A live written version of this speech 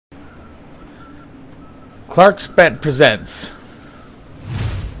Clark Spent presents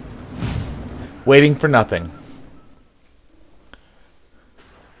Waiting for Nothing.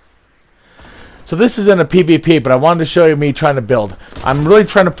 So this is in a PvP, but I wanted to show you me trying to build. I'm really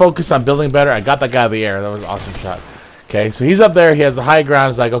trying to focus on building better. I got that guy out of the air. That was an awesome shot. Okay, so he's up there. He has the high ground.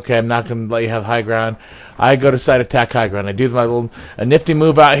 It's like, okay, I'm not going to let you have high ground. I go to side attack high ground. I do my little nifty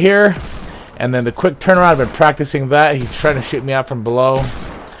move out here, and then the quick turnaround. I've been practicing that. He's trying to shoot me out from below,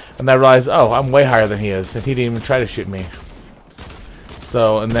 and I realized, oh, I'm way higher than he is, and he didn't even try to shoot me.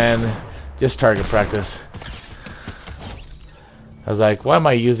 So, and then just target practice. I was like, why am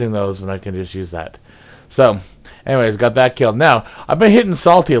I using those when I can just use that? So, anyways, got that killed. Now, I've been hitting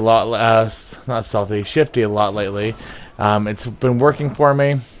Salty a lot, not Salty, Shifty a lot lately. It's been working for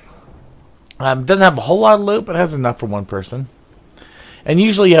me. Doesn't have a whole lot of loot, but it has enough for one person. And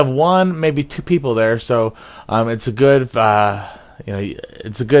usually you have one, maybe two people there, so it's a good,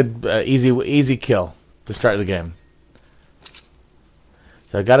 it's a good easy kill to start the game.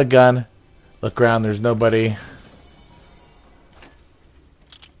 So I got a gun. Look around. There's nobody.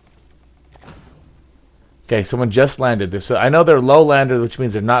 Okay, someone just landed. So I know they're low landers, which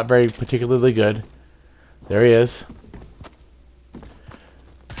means they're not very particularly good. There he is.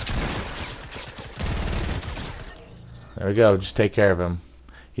 There we go. Just take care of him.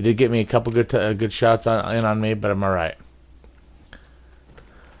 He did get me a couple good shots on me, but I'm all right.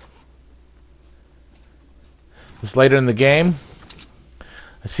 Just later in the game,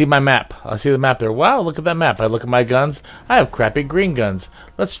 I see my map. I see the map there. Wow, look at that map. I look at my guns. I have crappy green guns.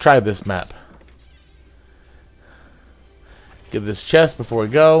 Let's try this map. Get this chest before we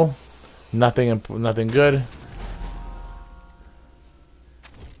go. Nothing good.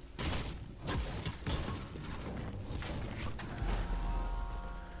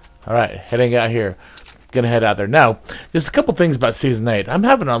 All right, heading out here. Gonna head out there now. Just a couple things about season 8. I'm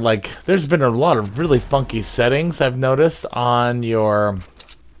having there's been a lot of really funky settings I've noticed on your.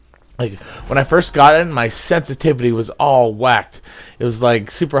 Like when I first got in, my sensitivity was all whacked. It was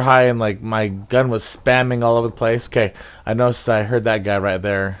like super high, and like my gun was spamming all over the place. Okay, I noticed I heard that guy right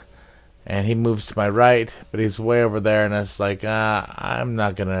there, and he moves to my right, but he's way over there, and I was like, I'm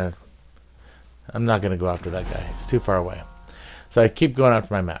not gonna go after that guy. It's too far away. So I keep going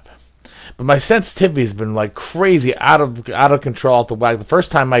after my map. But my sensitivity has been like crazy, out of control, out the whack. The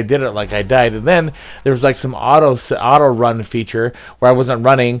first time I did it, like I died, and then there was like some auto run feature where I wasn't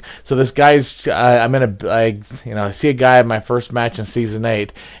running. So this guy's, I see a guy in my first match in season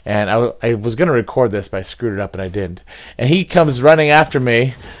 8, and I was gonna record this, but I screwed it up and I didn't. And he comes running after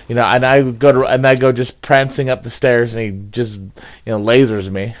me, and I go just prancing up the stairs, and he just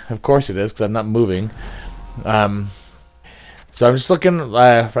lasers me. Of course it is, because I'm not moving. So I'm just looking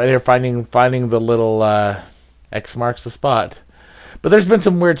right here, finding the little X marks the spot. But there's been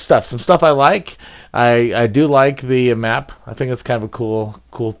some weird stuff. Some stuff I like. I do like the map. I think it's kind of a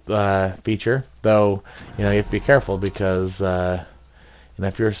cool feature. Though you have to be careful because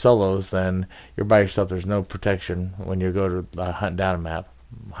if you're solos, then you're by yourself. There's no protection when you go to hunt down a map,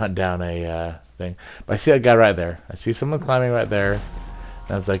 hunt down a thing. But I see that guy right there. I see someone climbing right there.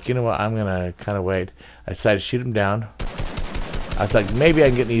 And I was like, you know what? I'm gonna kind of wait. I decided to shoot him down. I was like, maybe I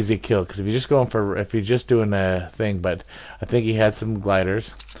can get an easy kill, because if you're just doing a thing, but I think he had some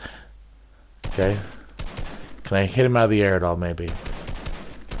gliders. Okay. Can I hit him out of the air at all, maybe?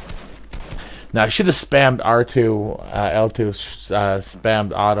 Now, I should have spammed R2, L2,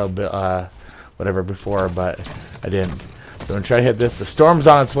 spammed auto, whatever before, but I didn't. So I'm going to try to hit this. The storm's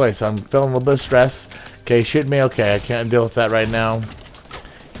on its way, so I'm feeling a little bit of stress. Okay, shoot me. Okay, I can't deal with that right now.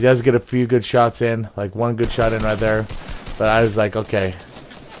 He does get a few good shots in, like one good shot in right there. But I was like, okay.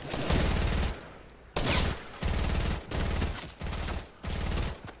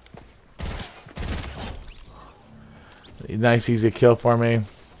 Nice, easy kill for me.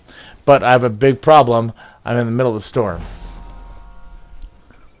 But I have a big problem. I'm in the middle of the storm.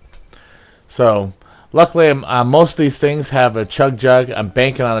 So, luckily, most of these things have a chug jug. I'm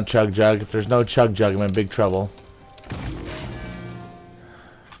banking on a chug jug. If there's no chug jug, I'm in big trouble.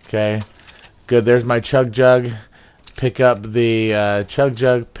 Okay. Good, there's my chug jug. Pick up the chug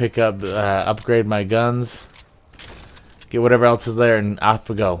jug, upgrade my guns, get whatever else is there, and off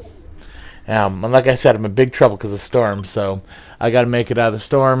we go. And like I said, I'm in big trouble because of the storm, so I got to make it out of the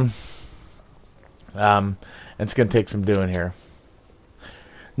storm. And it's going to take some doing here.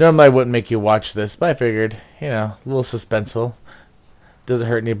 Normally I wouldn't make you watch this, but I figured, a little suspenseful. Doesn't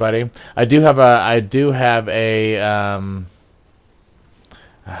hurt anybody. I do have a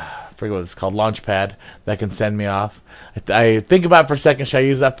I forget what it's called, launch pad that can send me off. I think about it for a second. Should I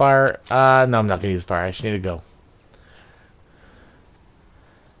use that fire? No, I'm not going to use fire. I just need to go.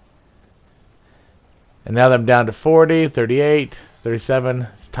 And now that I'm down to 40, 38, 37,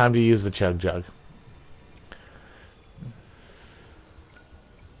 it's time to use the chug jug.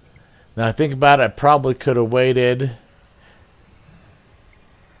 Now I think about it, I probably could have waited.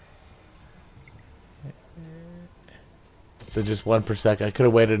 So just 1 per second. I could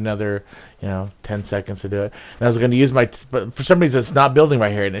have waited another, 10 seconds to do it. And I was going to use but for some reason it's not building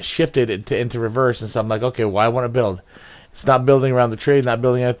right here, and it shifted into reverse. And so I'm like, okay, well, I want to build. It's not building around the tree, not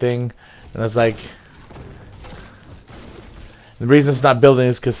building anything. And I was like, the reason it's not building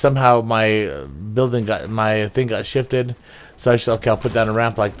is because somehow my thing got shifted. So okay, I'll put down a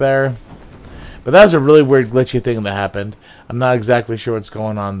ramp like there. But that was a really weird glitchy thing that happened. I'm not exactly sure what's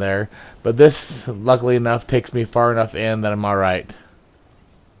going on there. But this, luckily enough, takes me far enough in that I'm alright.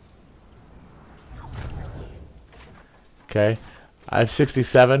 Okay. I have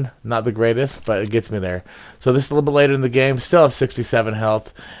 67. Not the greatest, but it gets me there. So this is a little bit later in the game. Still have 67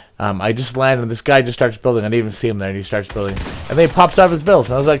 health. I just landed, and this guy just starts building. I didn't even see him there, and he starts building. And then he pops out of his build.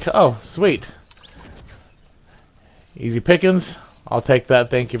 And I was like, oh, sweet. Easy pickings. I'll take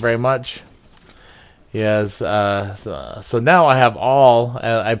that. Thank you very much. Yes, so now I have all.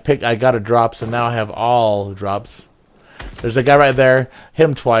 I got a drop, so now I have all drops. There's a guy right there. Hit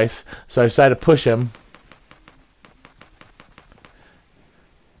him twice, so I decided to push him.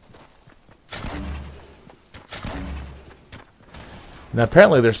 Now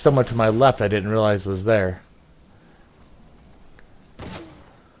apparently there's someone to my left I didn't realize was there.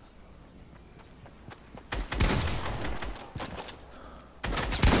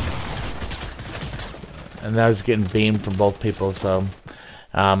 And I was getting beamed from both people, so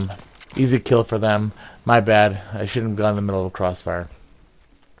easy kill for them. My bad. I shouldn't have gone in the middle of a crossfire.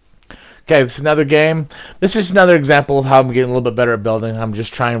 Okay, this is another game. This is another example of how I'm getting a little bit better at building. I'm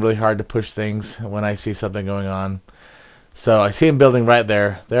just trying really hard to push things when I see something going on. So I see them building right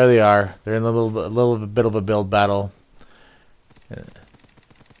there. There they are. They're in a little bit of a build battle.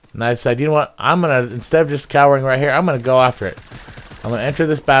 And I decided, you know what? I'm gonna, instead of just cowering right here, I'm gonna go after it. I'm gonna enter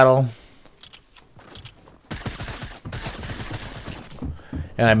this battle.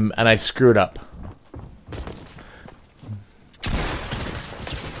 And I screwed up.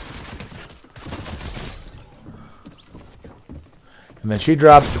 And then she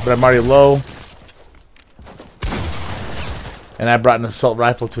drops, but I'm already low. And I brought an assault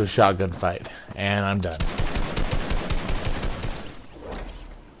rifle to a shotgun fight. And I'm done.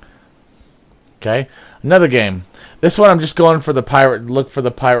 Okay, another game. This one I'm just going for the look for the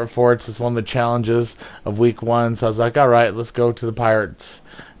pirate forts. It's one of the challenges of week 1. So I was like, all right, let's go to the pirate,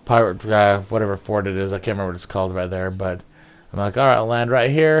 whatever fort it is. I can't remember what it's called right there. But I'm like, all right, I'll land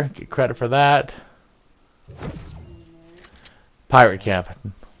right here. Get credit for that. Pirate camp.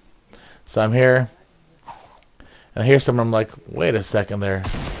 So I'm here. And I hear someone. I'm like, wait a second there.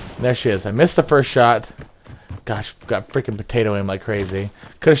 And there she is. I missed the first shot. Gosh, got freaking potato aim like crazy.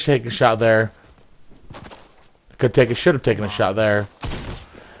 Could have taken a shot there. Should have taken a shot there.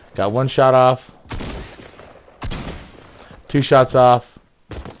 Got 1 shot off. 2 shots off.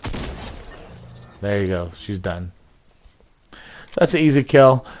 There you go. She's done. That's an easy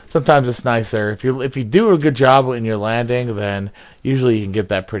kill. Sometimes it's nicer. If you do a good job in your landing, then usually you can get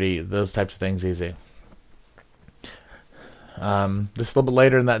those types of things easy. Just a little bit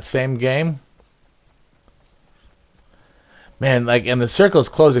later in that same game. Man, and the circle's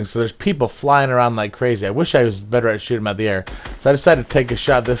closing, so there's people flying around like crazy. I wish I was better at shooting them out of the air. So I decided to take a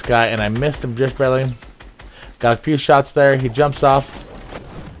shot at this guy, and I missed him just barely. Got a few shots there. He jumps off.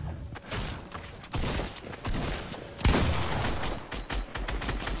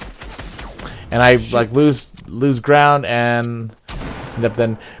 And I lose ground and end up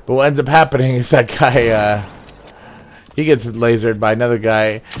then. But what ends up happening is that guy he gets lasered by another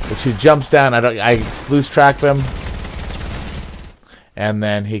guy, which he jumps down. I lose track of him. And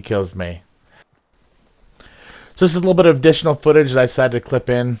then he kills me. So this is a little bit of additional footage that I decided to clip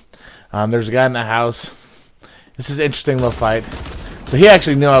in. There's a guy in the house. This is an interesting little fight. So he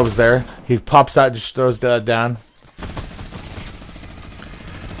actually knew I was there. He pops out, just throws that down.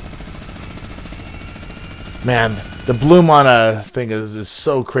 Man, the bloom on a thing is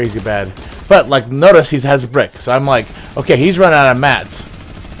so crazy bad. But notice he has a brick. So I'm like, okay, he's running out of mats.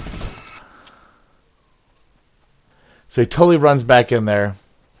 So he totally runs back in there.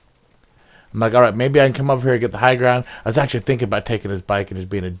 I'm like, all right, maybe I can come over here and get the high ground. I was actually thinking about taking his bike and just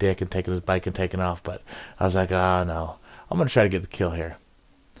being a dick and taking his bike and taking off. But I was like, oh, no. I'm going to try to get the kill here.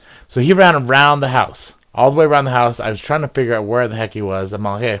 So he ran around the house. All the way around the house. I was trying to figure out where the heck he was. I'm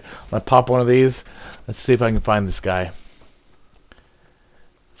like, hey, I'm going to pop one of these. Let's see if I can find this guy.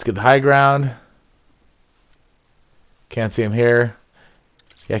 Let's get the high ground. Can't see him here.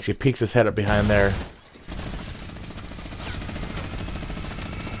 He actually peeks his head up behind there.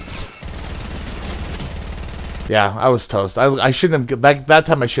 Yeah, I was toast. I shouldn't have, back that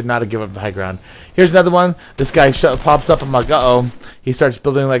time I should not have given up the high ground. Here's another one. This guy pops up. I'm like, uh-oh. He starts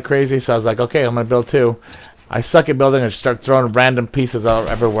building like crazy, so I was like, okay, I'm going to build too. I suck at building and start throwing random pieces out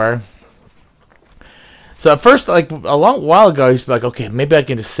everywhere. So at first, like a long while ago, I used to be like, okay, maybe I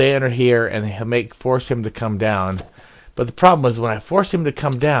can just stay under here and force him to come down. But the problem was when I force him to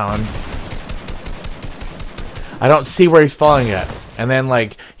come down, I don't see where he's falling yet. And then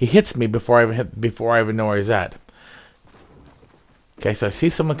like he hits me before I even know where he's at. Okay, so I see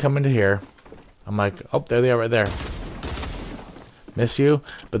someone come into here. I'm like, oh, there they are right there. Miss you,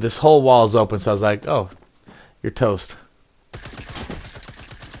 but this whole wall is open, so I was like, oh, you're toast.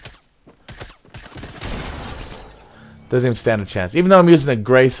 Doesn't even stand a chance, even though I'm using a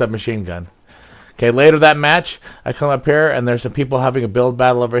gray submachine gun. Okay, later that match, I come up here, and there's some people having a build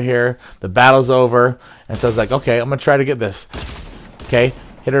battle over here. The battle's over, and so I was like, okay, I'm gonna try to get this. Okay,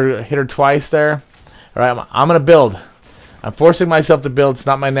 hit her twice there. All right, I'm gonna build. I'm forcing myself to build. It's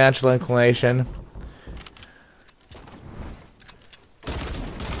not my natural inclination.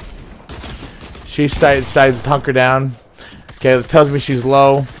 She decides to hunker down. Okay, it tells me she's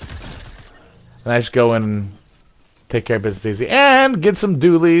low, and I just go in and take care of business easy and get some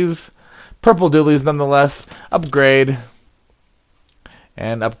dualies. Purple dualies nonetheless. Upgrade.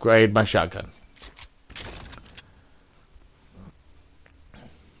 And upgrade my shotgun.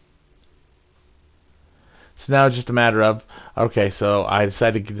 So now it's just a matter of, okay, so I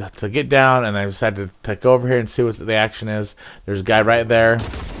decided to get down, and I decided to go over here and see what the action is. There's a guy right there.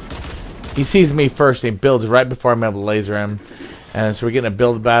 He sees me first, and he builds right before I'm able to laser him. And so we're getting a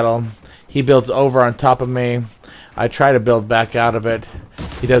build battle. He builds over on top of me. I try to build back out of it.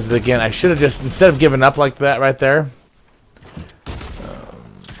 He does it again. I should have just, instead of giving up like that right there.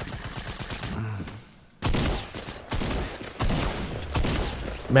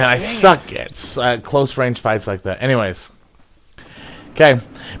 Man, I suck at close range fights like that. Anyways. Okay.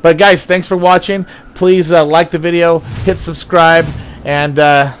 But guys, thanks for watching. Please like the video, hit subscribe, and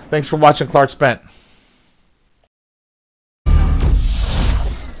thanks for watching Clark Spent.